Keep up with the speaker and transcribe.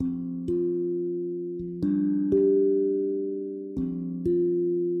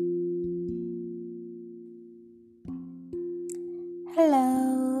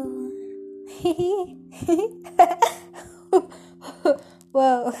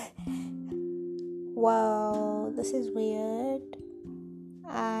Whoa. Whoa, this is weird.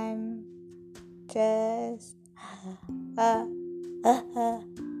 I'm just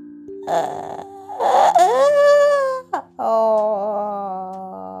oh.